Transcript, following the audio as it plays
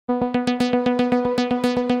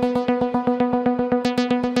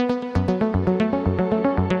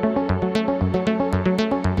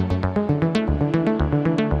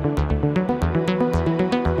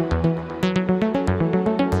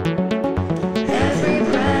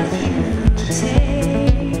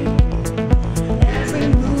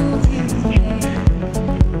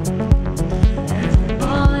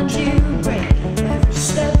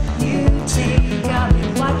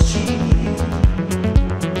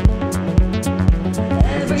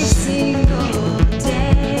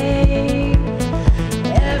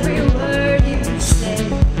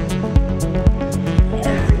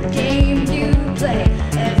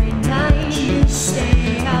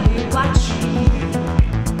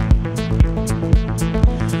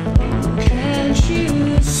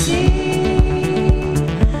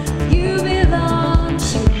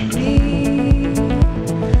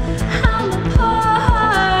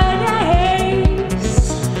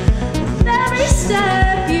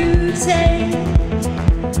step you take,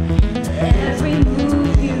 every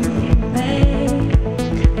move you make,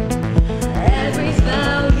 every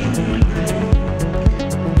vow you break,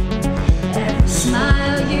 every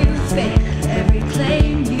smile you fake, every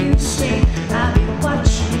claim you stake, I'll be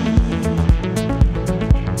watching you.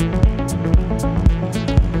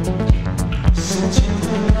 Since you've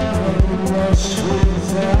been out, I'm lost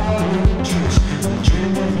without interest. I'm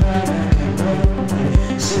dreaming that I can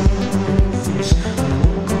only see your face. I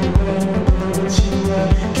look around, but you I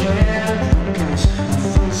can't guess. I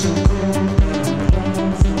feel so cold and I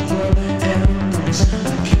long for your embrace. I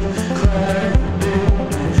keep crying, baby,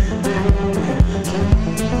 baby.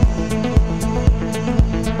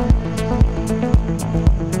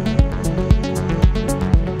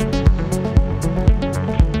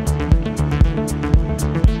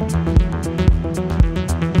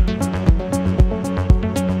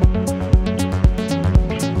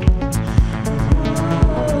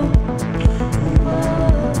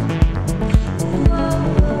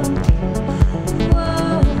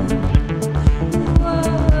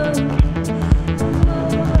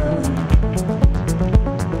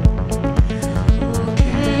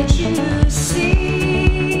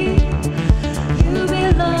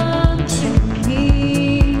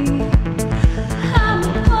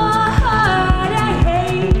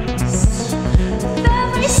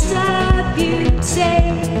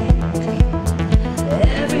 Say